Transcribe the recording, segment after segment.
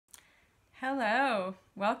Hello,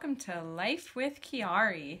 welcome to Life with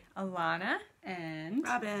Chiari, Alana and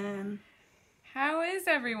Robin. How is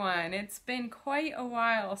everyone? It's been quite a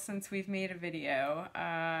while since we've made a video.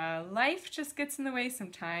 Life just gets in the way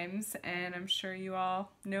sometimes, and I'm sure you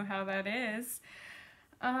all know how that is.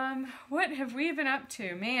 What have we been up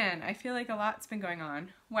to? Man, I feel like a lot's been going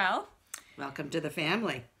on. Well, Welcome to the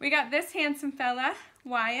family. we got this handsome fella,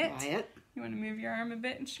 Wyatt. Wyatt. You want to move your arm a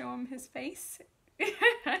bit and show him his face?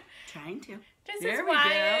 Trying to. This There is we go.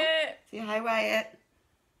 Wyatt. Say hi, Wyatt.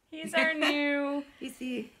 He's our new...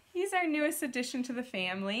 He's our newest addition to the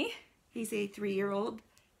family. a 3-year-old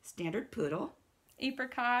standard poodle.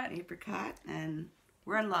 Apricot. And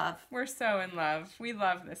we're in love. We're so in love. We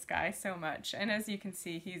love this guy so much. And as you can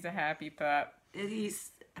see, he's a happy pup.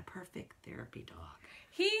 He's a perfect therapy dog.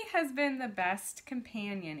 He has been the best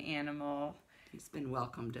companion animal He's been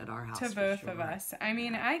welcomed at our house to for both sure. of us. I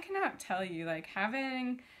mean, I cannot tell you, like,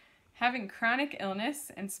 having chronic illness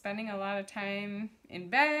and spending a lot of time in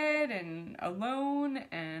bed and alone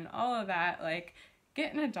and all of that, like,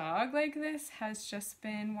 getting a dog like this has just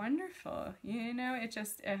been wonderful. You know, it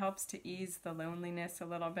helps to ease the loneliness a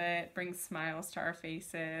little bit, brings smiles to our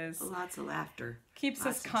faces. Lots of laughter. Keeps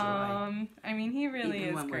Lots us of calm. I mean, he really Even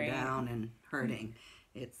is when great. we're down and hurting,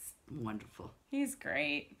 it's wonderful. He's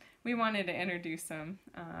great. We wanted to introduce him.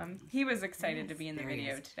 He was excited to be in the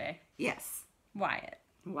video today. Yes. Wyatt.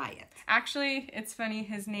 Wyatt. Actually, it's funny,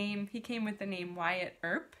 he came with the name Wyatt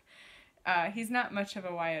Earp. He's not much of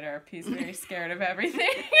a Wyatt Earp. He's very scared of everything.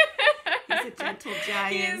 He's a gentle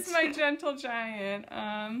giant. He is my gentle giant.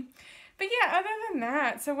 But yeah, other than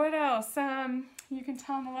that, so what else? You can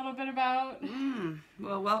tell him a little bit about...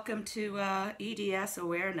 Well, welcome to EDS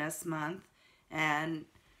Awareness Month. And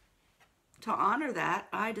to honor that,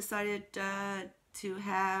 I decided to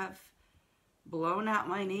have blown out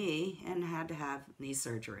my knee and had to have knee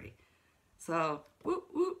surgery. So, whoop,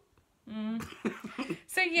 whoop.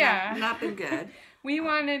 So yeah. Not been good. We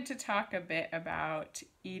wanted to talk a bit about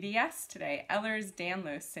EDS today,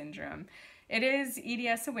 Ehlers-Danlos syndrome. It is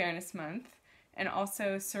EDS Awareness Month and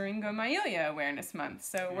also Syringomyelia Awareness Month.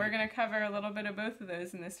 So we're going to cover a little bit of both of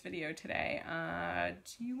those in this video today.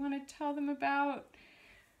 Do you want to tell them about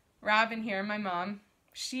Robin here, my mom?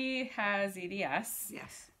 She has EDS.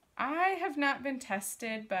 Yes. I have not been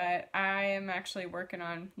tested, but I am actually working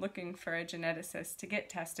on looking for a geneticist to get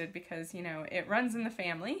tested because, you know, it runs in the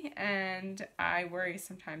family, and I worry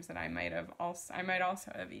sometimes that I might also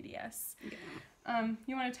have EDS. Yeah.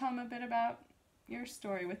 You want to tell them a bit about your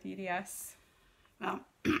story with EDS? Well,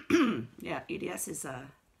 yeah, EDS is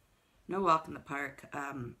no walk in the park.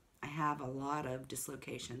 I have a lot of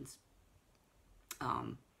dislocations.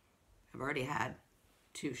 I've already had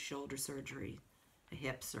 2 shoulder surgery, a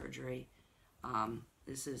hip surgery.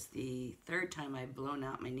 This is the 3rd time I've blown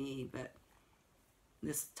out my knee, but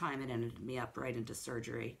this time it ended me up right into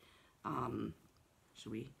surgery.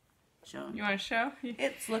 Should we show? You want to show?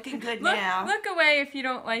 It's looking good now. Look away if you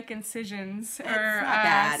don't like incisions or not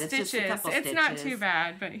bad. It's stitches. just a couple It's not stitches. too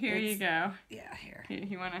bad, but here you go. Yeah, here.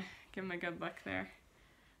 You want to give him a good look there?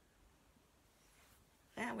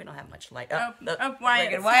 We don't have much light.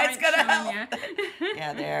 Wyatt's gonna help. help.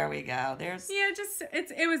 Yeah, there we go. There's. Yeah,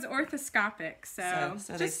 it was orthoscopic, so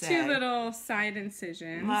they just say. 2 little side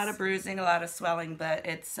incisions. A lot of bruising, a lot of swelling, but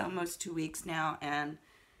it's almost 2 weeks now, and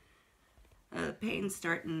the pain's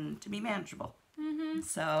starting to be manageable. Mm-hmm.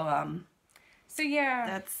 So yeah,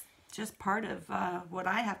 that's just part of what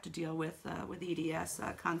I have to deal with EDS.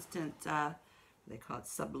 Constant, they call it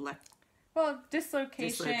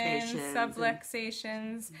dislocations,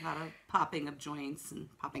 subluxations. A lot of popping of joints and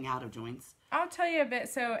popping out of joints. I'll tell you a bit.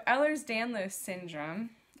 So Ehlers-Danlos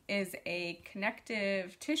syndrome is a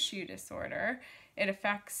connective tissue disorder. It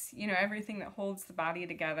affects, you know, everything that holds the body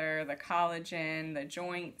together, the collagen, the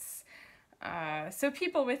joints. So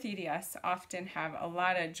people with EDS often have a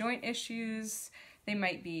lot of joint issues. They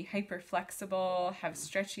might be hyperflexible, have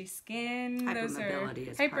stretchy skin. Hypermobility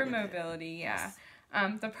is hypermobility, part of it. yeah. Yes.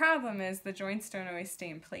 The problem is the joints don't always stay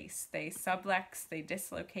in place. They sublux, they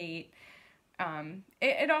dislocate.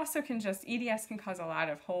 It also can EDS can cause a lot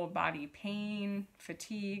of whole body pain,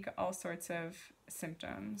 fatigue, all sorts of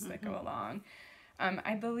symptoms that go along.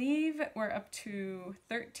 I believe we're up to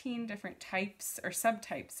 13 different types or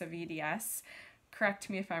subtypes of EDS. Correct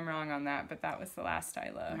me if I'm wrong on that, but that was the last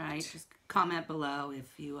I looked. Right, just comment below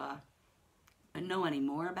if you know any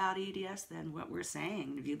more about EDS than what we're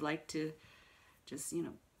saying. If you'd like to just, you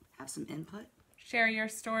know, have some input. Share your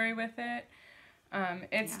story with it.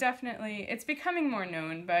 It's definitely, it's becoming more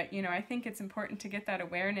known, but, you know, I think it's important to get that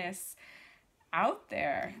awareness out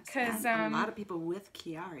there. Because a lot of people with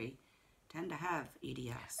Chiari tend to have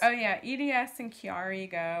EDS. Oh yeah, EDS and Chiari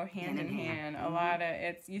go hand in hand. Mm-hmm. A lot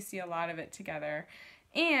of you see a lot of it together.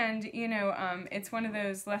 And, you know, it's one of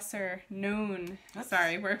those lesser known... Oops.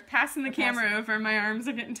 Sorry, we're passing the camera over. My arms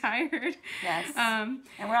are getting tired. Yes. And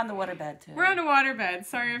we're on the waterbed, too. We're on a waterbed.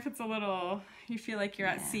 Sorry if it's a little... You feel like you're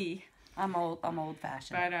at sea. I'm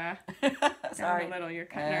old-fashioned. But, sorry. A little. You're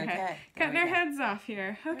cutting our head. There Cutting our heads off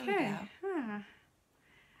here. Okay.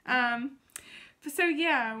 So,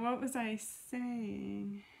 yeah, what was I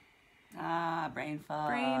saying? Brain fog.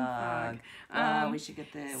 Brain fog. We should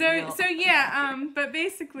get the So yeah, but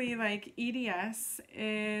basically, like, EDS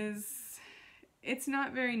it's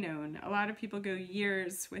not very known. A lot of people go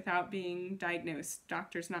years without being diagnosed,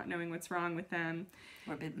 doctors not knowing what's wrong with them.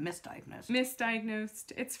 Or misdiagnosed.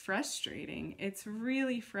 Misdiagnosed. It's frustrating. It's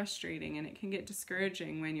really frustrating, and it can get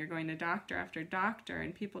discouraging when you're going to doctor after doctor,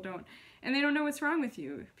 and they don't know what's wrong with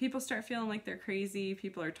you. People start feeling like they're crazy.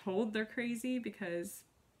 People are told they're crazy because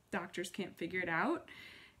doctors can't figure it out.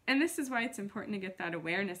 And this is why it's important to get that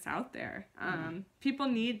awareness out there. People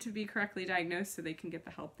need to be correctly diagnosed so they can get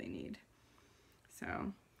the help they need.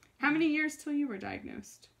 So, how many years till you were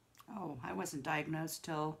diagnosed? Oh, I wasn't diagnosed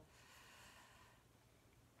till,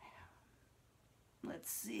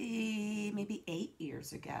 let's see, maybe 8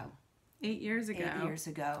 years ago. 8 years ago. 8 years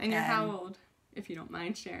ago. And you're how old, if you don't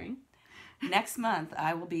mind sharing? Next month,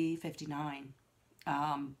 I will be 59.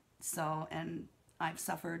 And I've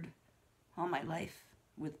suffered all my life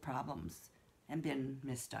with problems and been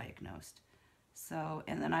misdiagnosed. So,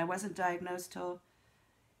 and then I wasn't diagnosed till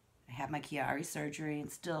I had my Chiari surgery and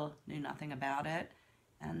still knew nothing about it.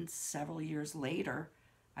 And several years later,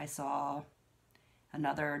 I saw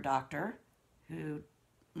another doctor who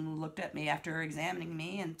looked at me after examining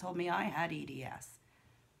me and told me I had EDS.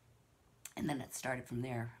 And then it started from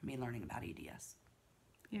there, me learning about EDS.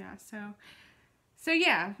 Yeah, So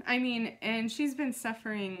yeah, I mean, and she's been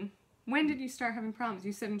suffering. When did you start having problems?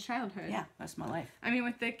 You said in childhood. Yeah, most of my life. I mean,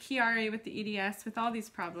 with the Chiari, with the EDS, with all these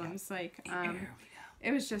problems,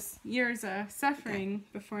 it was just years of suffering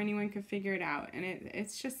before anyone could figure it out, and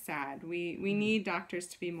it's just sad. We need doctors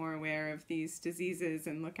to be more aware of these diseases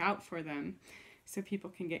and look out for them, so people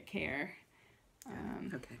can get care.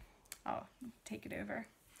 Okay. I'll take it over.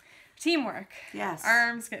 Teamwork. Yes. Our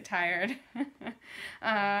arms get tired.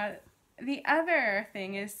 The other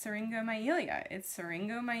thing is Syringomyelia. It's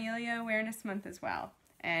Syringomyelia Awareness Month as well.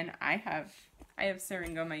 And I have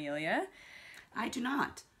Syringomyelia. I do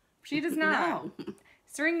not. She does not. No.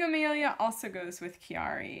 Syringomyelia also goes with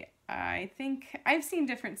Chiari. I think I've seen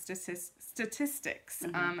different statistics.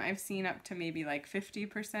 I've seen up to maybe like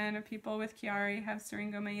 50% of people with Chiari have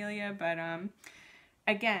Syringomyelia, but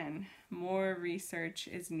again, more research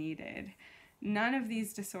is needed. None of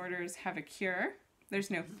these disorders have a cure. There's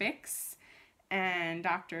no fix, and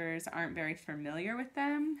doctors aren't very familiar with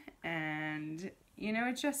them, and you know,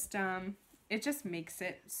 it just makes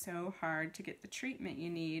it so hard to get the treatment you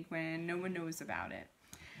need when no one knows about it.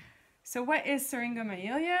 So what is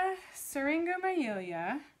Syringomyelia?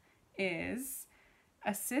 Syringomyelia is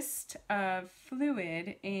a cyst of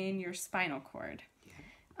fluid in your spinal cord.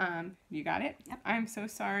 You got it? Yep. I'm so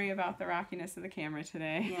sorry about the rockiness of the camera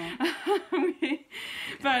today. Yeah.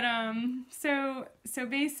 But so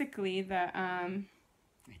basically the right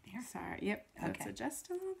there. Sorry. Yep. Let's adjust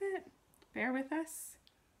a little bit. Bear with us.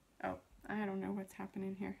 Oh, I don't know what's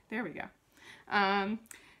happening here. There we go.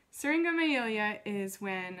 Syringomyelia is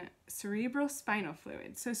when cerebral spinal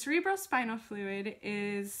fluid. So cerebral spinal fluid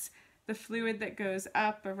is the fluid that goes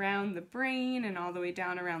up around the brain and all the way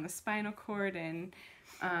down around the spinal cord and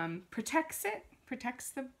protects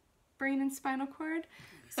the brain and spinal cord.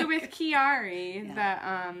 So with Chiari,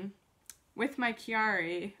 with my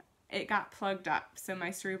Chiari, it got plugged up. So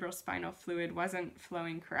my cerebral spinal fluid wasn't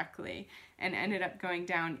flowing correctly and ended up going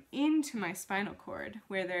down into my spinal cord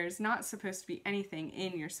where there's not supposed to be anything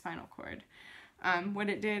in your spinal cord. What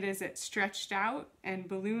it did is it stretched out and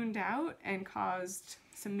ballooned out and caused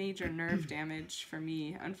some major nerve damage for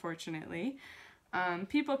me, unfortunately.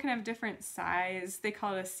 People can have different size. They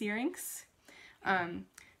call it a syrinx.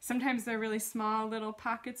 Sometimes they're really small little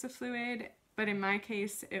pockets of fluid, but in my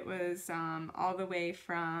case it was all the way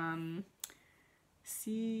from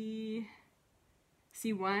C1,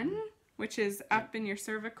 which is up in your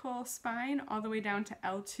cervical spine, all the way down to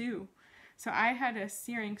L2. So I had a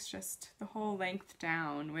syrinx just the whole length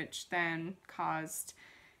down, which then caused,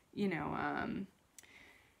 you know,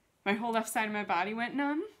 my whole left side of my body went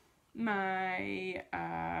numb. My,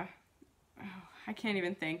 I can't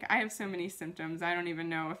even think. I have so many symptoms. I don't even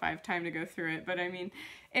know if I have time to go through it. But I mean,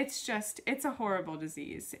 it's a horrible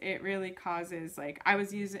disease. It really causes, like, I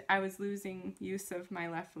was losing use of my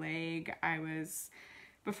left leg.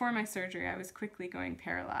 Before my surgery, I was quickly going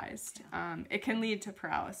paralyzed. It can lead to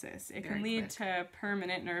paralysis. It can lead to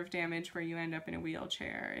permanent nerve damage where you end up in a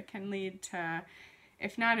wheelchair. It can lead to,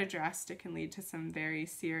 if not addressed, it can lead to some very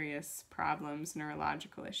serious problems,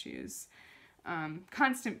 neurological issues.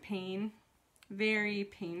 Constant pain, very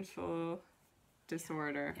painful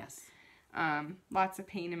disorder. Yes. Lots of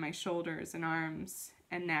pain in my shoulders and arms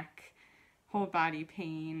and neck, whole body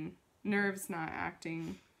pain, nerves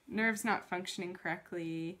not functioning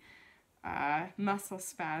correctly, muscle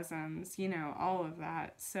spasms, all of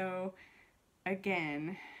that. So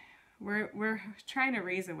again, we're trying to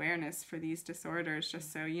raise awareness for these disorders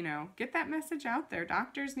just so, get that message out there.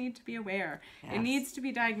 Doctors need to be aware. Yes. It needs to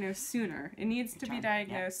be diagnosed sooner. It needs to be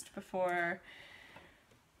diagnosed before.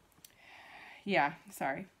 Yeah,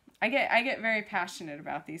 sorry. I get very passionate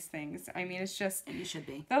about these things. I mean, it's just, and you should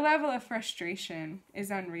be. The level of frustration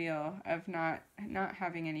is unreal of not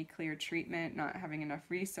having any clear treatment, not having enough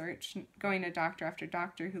research, going to doctor after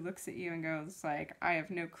doctor who looks at you and goes like, I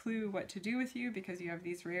have no clue what to do with you because you have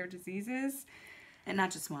these rare diseases. And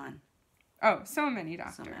not just one. Oh, so many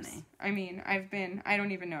doctors. So many. I mean, I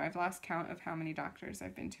don't even know. I've lost count of how many doctors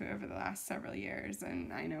I've been to over the last several years.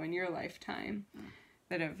 And I know in your lifetime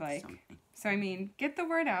that have so I mean, get the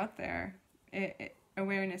word out there.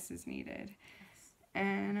 Awareness is needed. Yes.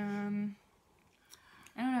 And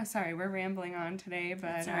I don't know, sorry, we're rambling on today,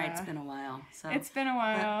 but it's all right, it's been a while. So it's been a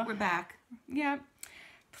while. We're back. Yeah.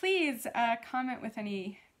 Please comment with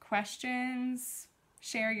any questions.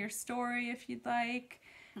 Share your story if you'd like.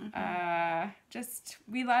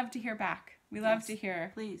 We love to hear back. We love to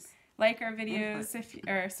hear. Please. Like our videos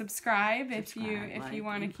or subscribe if you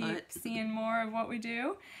want to keep seeing more of what we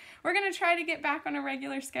do. We're going to try to get back on a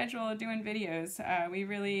regular schedule of doing videos. We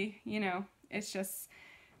really, it's just,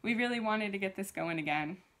 we really wanted to get this going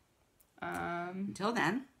again. Until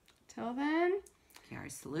then.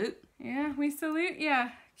 Chiari salute. Yeah, we salute you.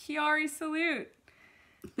 Chiari salute.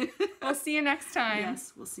 We'll see you next time.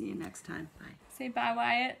 Yes, we'll see you next time. Bye. Say bye,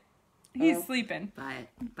 Wyatt. He's sleeping. Bye.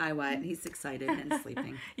 Bye, Wyatt. He's excited and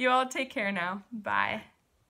sleeping. You all take care now. Bye.